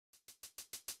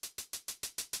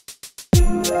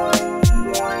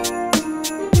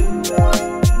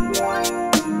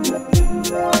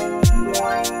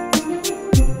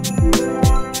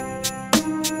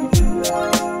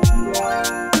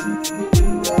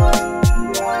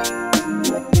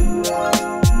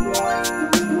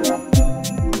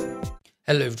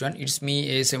Hello everyone, it's me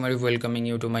Arif welcoming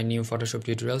you to my new Photoshop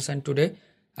tutorials, and today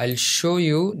I'll show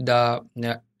you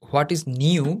the what is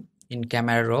new in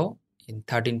Camera Raw in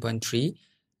 13.3.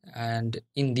 And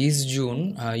in this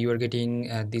June you are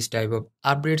getting this type of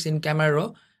updates in Camera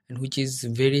Raw, and which is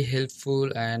very helpful.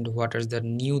 And what are the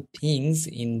new things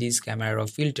in this Camera Raw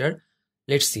filter?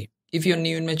 Let's see. If you're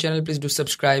new in my channel, please do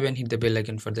subscribe and hit the bell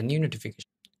icon for the new notification.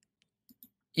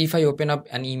 If I open up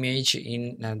an image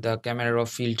in the Camera Raw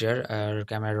filter or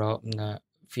Camera Raw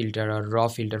filter or raw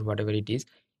filter, whatever it is,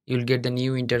 you'll get the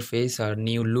new interface or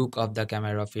new look of the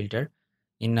Camera Raw filter.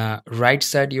 In right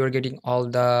side, you are getting all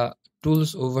the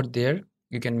tools over there.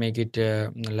 You can make it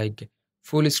like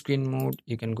full screen mode.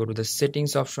 You can go to the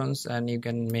settings options and you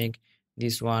can make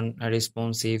this one a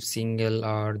responsive, single,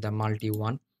 or the multi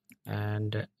one,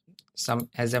 and some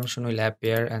assumption will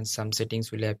appear and some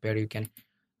settings will appear. You can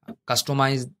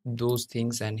customize those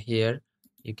things, and here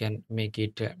you can make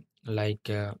it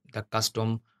the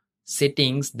custom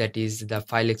settings, that is the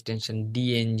file extension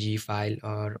dng file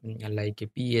or like a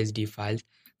psd files.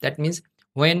 That means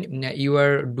when you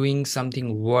are doing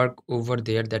something work over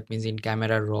there, that means in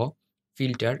Camera Raw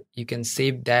filter, you can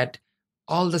save that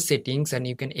all the settings and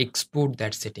you can export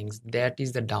that settings. That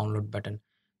is the download button,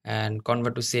 and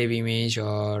convert to save image,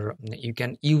 or you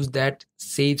can use that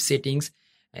save settings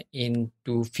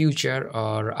into future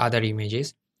or other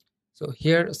images. So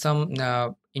here some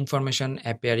information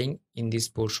appearing in this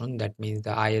portion, that means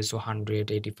the ISO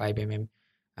 185 mm,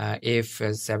 f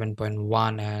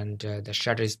 7.1, and the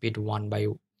shutter speed 1 by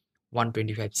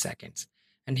 125 seconds.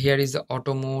 And here is the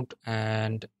auto mode,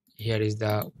 and here is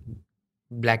the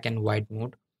black and white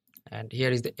mode, and here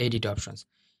is the edit options.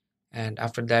 And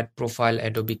after that, profile,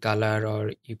 Adobe color,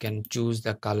 or you can choose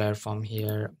the color from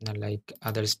here, like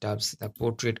other stuffs, the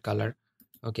portrait color.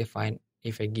 Okay, fine.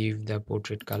 If I give the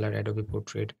portrait color, Adobe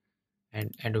portrait,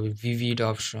 and Adobe vivid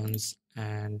options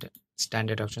and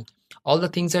standard options, all the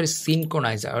things are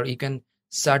synchronized, or you can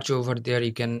search over there.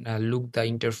 You can look the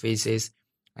interfaces,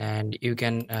 and you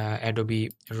can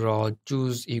Adobe Raw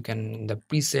choose, you can the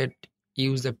preset,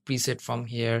 use the preset from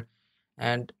here,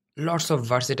 and lots of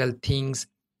versatile things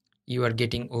you are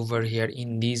getting over here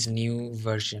in this new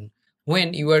version.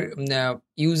 When you are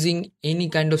using any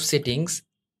kind of settings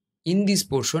in this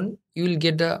portion, you will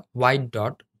get a white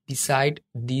dot beside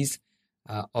these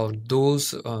or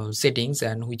those settings,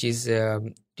 and which is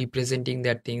representing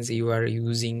that things you are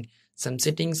using some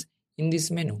settings in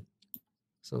this menu.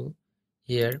 So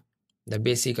here the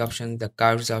basic options, the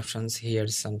curves options,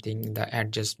 here's something, the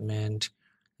adjustment,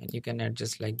 and you can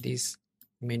adjust like this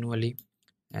manually.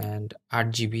 And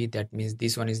RGB, that means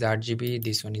this one is the RGB,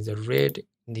 this one is the red,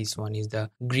 this one is the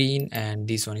green, and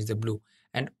this one is the blue.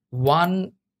 And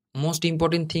one most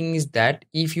important thing is that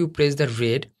if you press the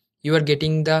red, you are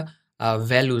getting the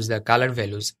values, the color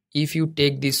values. If you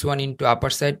take this one into upper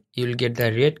side, you will get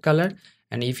the red color,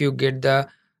 and if you get the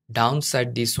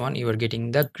downside this one, you are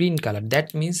getting the green color.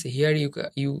 That means here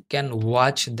you can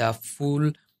watch the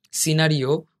full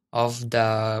scenario of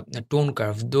the tone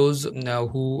curve. Those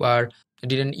who are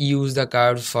didn't use the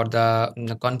curves for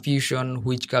the confusion,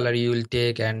 which color you will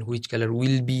take and which color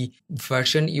will be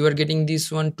version, you are getting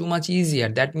this one too much easier.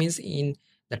 That means in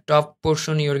the top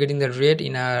portion you are getting the red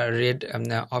in a red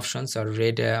options or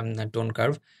red tone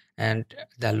curve, and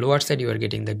the lower side you are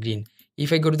getting the green.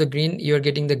 If I go to the green, you are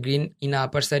getting the green in a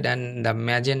upper side and the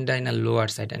magenta in a lower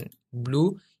side, and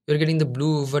blue, you are getting the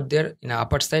blue over there in a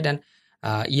upper side, and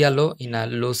yellow in a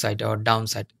low side or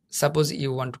downside. Suppose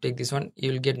you want to take this one,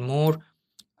 you will get more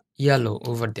yellow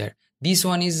over there. This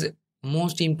one is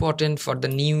most important for the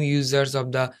new users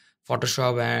of the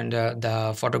Photoshop and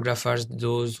the photographers,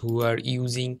 those who are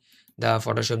using the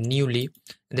Photoshop newly.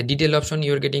 The detail option,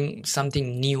 you are getting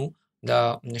something new,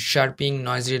 the sharpening,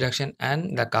 noise reduction,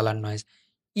 and the color noise.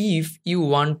 If you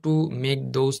want to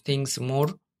make those things more,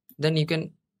 then you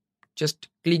can just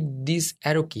click this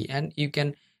arrow key and you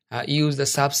can use the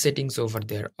sub settings over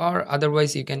there, or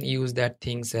otherwise you can use that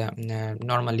things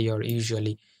normally or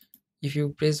usually. If you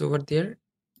press over there,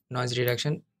 noise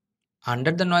reduction,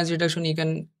 under the noise reduction you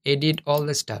can edit all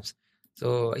the stuffs.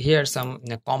 So here some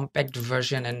compact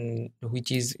version, and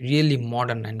which is really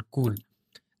modern and cool.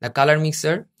 The color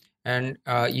mixer, and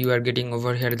you are getting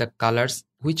over here the colors,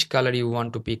 which color you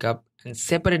want to pick up, and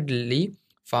separately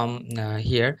from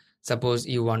here, suppose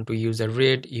you want to use a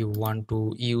red, you want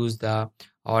to use the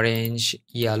orange,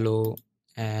 yellow,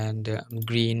 and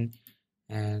green,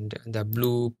 and the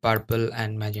blue, purple,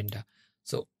 and magenta.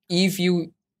 So if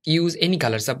you use any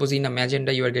color, suppose in a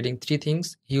magenta you are getting three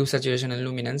things: hue, saturation, and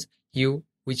luminance. Hue,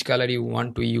 which color you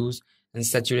want to use, and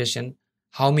saturation,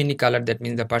 how many color, that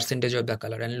means the percentage of the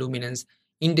color, and luminance,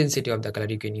 intensity of the color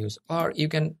you can use, or you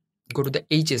can go to the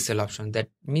HSL option. That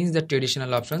means the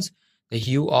traditional options, the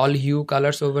hue, all hue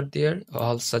colors over there,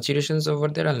 all saturations over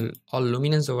there, and all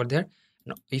luminance over there.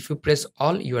 Now, if you press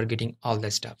all, you are getting all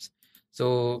the stuffs.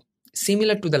 So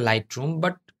similar to the Lightroom,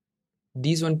 but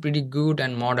these one pretty good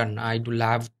and modern. I do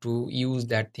love to use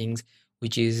that things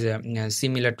which is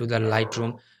similar to the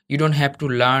Lightroom. You don't have to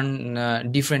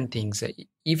learn different things.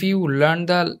 If you learn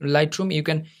the Lightroom, you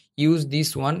can use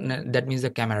this one, that means the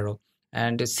Camera Raw,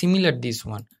 and similar this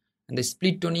one. And the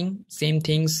split toning, same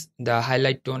things, the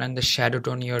highlight tone and the shadow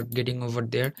tone you're getting over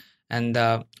there. And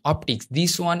the optics,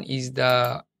 this one is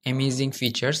the amazing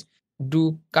features.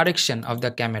 Do correction of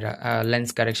the camera,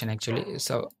 lens correction actually.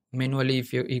 So manually,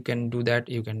 if you can do that,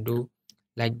 you can do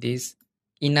like this.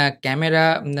 In a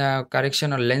camera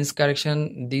correction or lens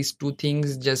correction, these two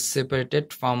things just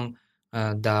separated from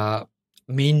the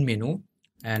main menu.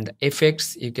 And the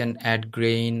effects, you can add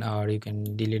grain or you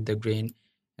can delete the grain,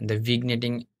 and the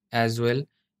vignetting as well.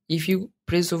 If you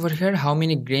press over here, how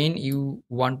many grain you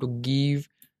want to give,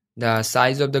 the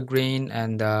size of the grain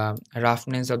and the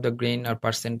roughness of the grain or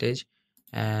percentage.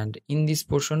 And in this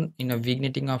portion, in a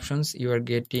vignetting options, you are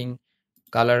getting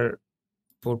color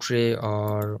portrait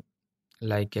or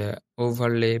like a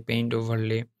overlay, paint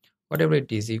overlay, whatever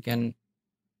it is. You can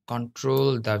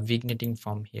control the vignetting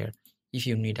from here if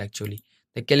you need. Actually,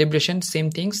 the calibration,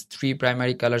 same things, 3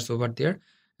 primary colors over there,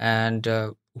 and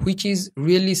which is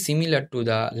really similar to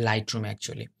the Lightroom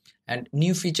actually. And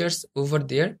new features over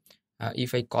there,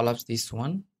 if I collapse this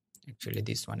one, actually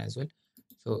this one as well.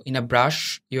 So in a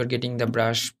brush, you're getting the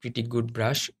brush, pretty good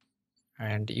brush,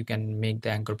 and you can make the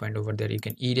anchor point over there. You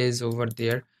can erase over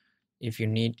there if you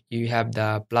need. You have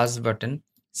the plus button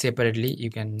separately. You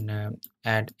can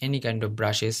add any kind of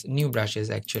brushes, new brushes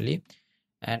actually.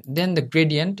 And then the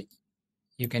gradient,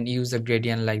 you can use the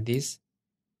gradient like this.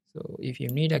 So if you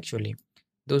need, actually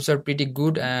those are pretty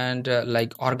good and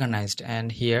like organized.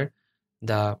 And here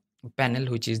the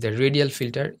panel, which is the radial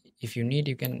filter, if you need,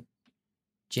 you can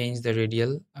change the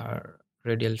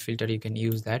radial filter, you can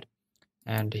use that.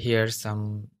 And here's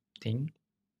something,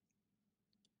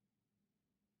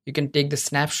 you can take the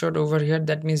snapshot over here.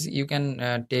 That means you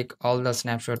can take all the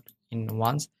snapshot in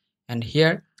once. And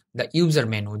here the user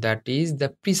menu, that is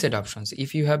the preset options.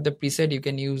 If you have the preset, you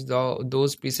can use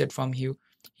those preset from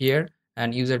here.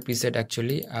 And user preset,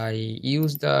 actually I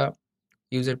use the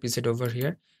user preset over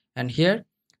here. And here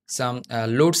some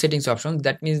load settings options,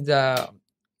 that means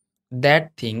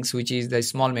that things which is the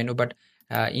small menu, but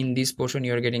in this portion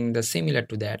you are getting the similar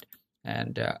to that.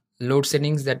 And load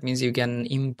settings, that means you can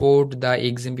import the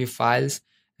XMP files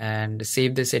and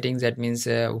save the settings. That means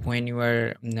when you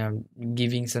are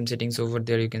giving some settings over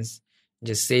there, you can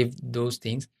just save those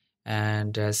things.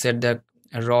 And set the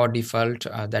raw default,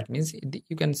 that means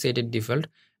you can set it default.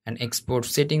 And export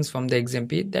settings from the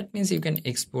XMP, that means you can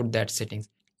export that settings.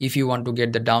 If you want to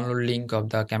get the download link of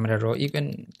the Camera Raw, you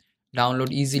can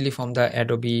download easily from the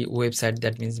Adobe website,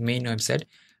 that means main website,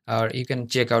 or you can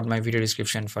check out my video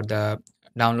description for the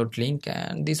download link.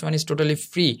 And this one is totally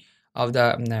free of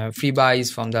the free buys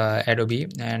from the Adobe,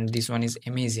 and this one is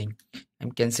amazing.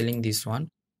 I'm canceling this one.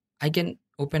 I can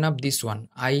open up this one.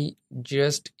 I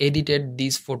just edited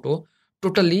this photo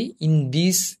totally in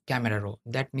this Camera Raw.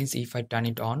 That means if I turn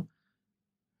it on,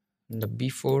 the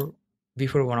before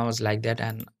one was like that,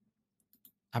 and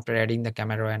after adding the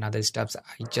camera and other stuffs,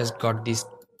 I just got these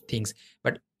things.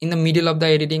 But in the middle of the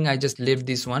editing, I just left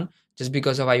this one just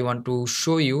because of I want to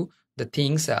show you the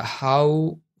things,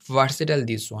 how versatile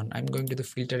this one. I'm going to the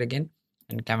filter again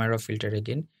and camera filter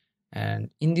again. And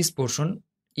in this portion,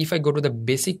 if I go to the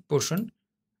basic portion,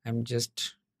 I'm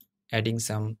just adding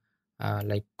some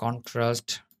like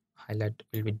contrast, highlight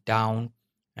will be down,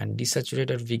 and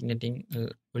desaturate or vignetting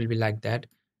will be like that.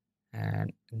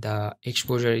 And the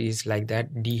exposure is like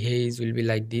that, dehaze will be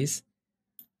like this.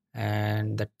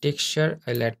 And the texture,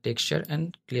 I'll add texture,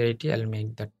 and clarity, I'll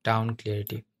make the down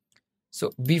clarity.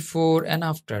 So before and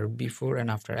after.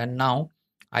 And now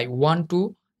I want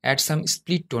to add some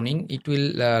split toning. It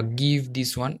will give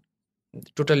this one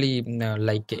totally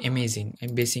like amazing.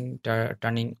 I'm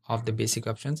turning off the basic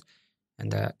options, and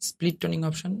the split toning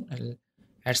option, I'll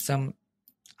add some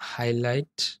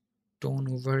highlight tone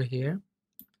over here.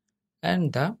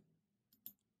 And the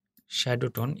shadow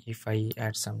tone, if I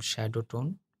add some shadow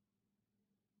tone,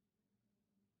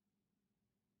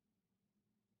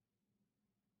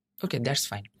 okay, that's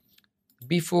fine.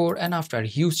 Before and after,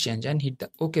 huge change, and hit the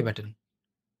OK button.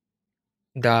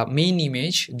 The main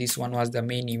image, this one was the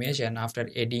main image, and after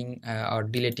adding or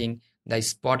deleting the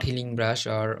spot healing brush,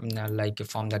 or like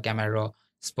from the camera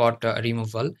spot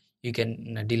removal, you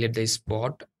can delete the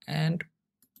spot. And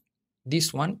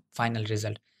this one final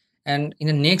result. And in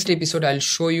the next episode I'll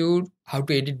show you how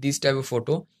to edit this type of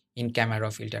photo in Camera Raw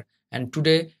filter. And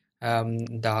today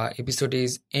the episode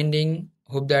is ending.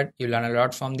 Hope that you learn a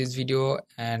lot from this video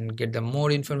and get the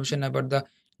more information about the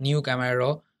new Camera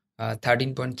Raw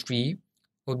 13.3.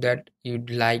 Hope that you'd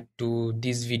like to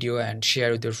this video and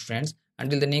share with your friends.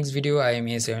 Until the next video, I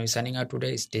am signing out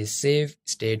today. Stay safe,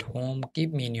 stay at home,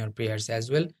 keep me in your prayers as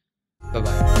well. Bye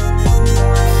bye.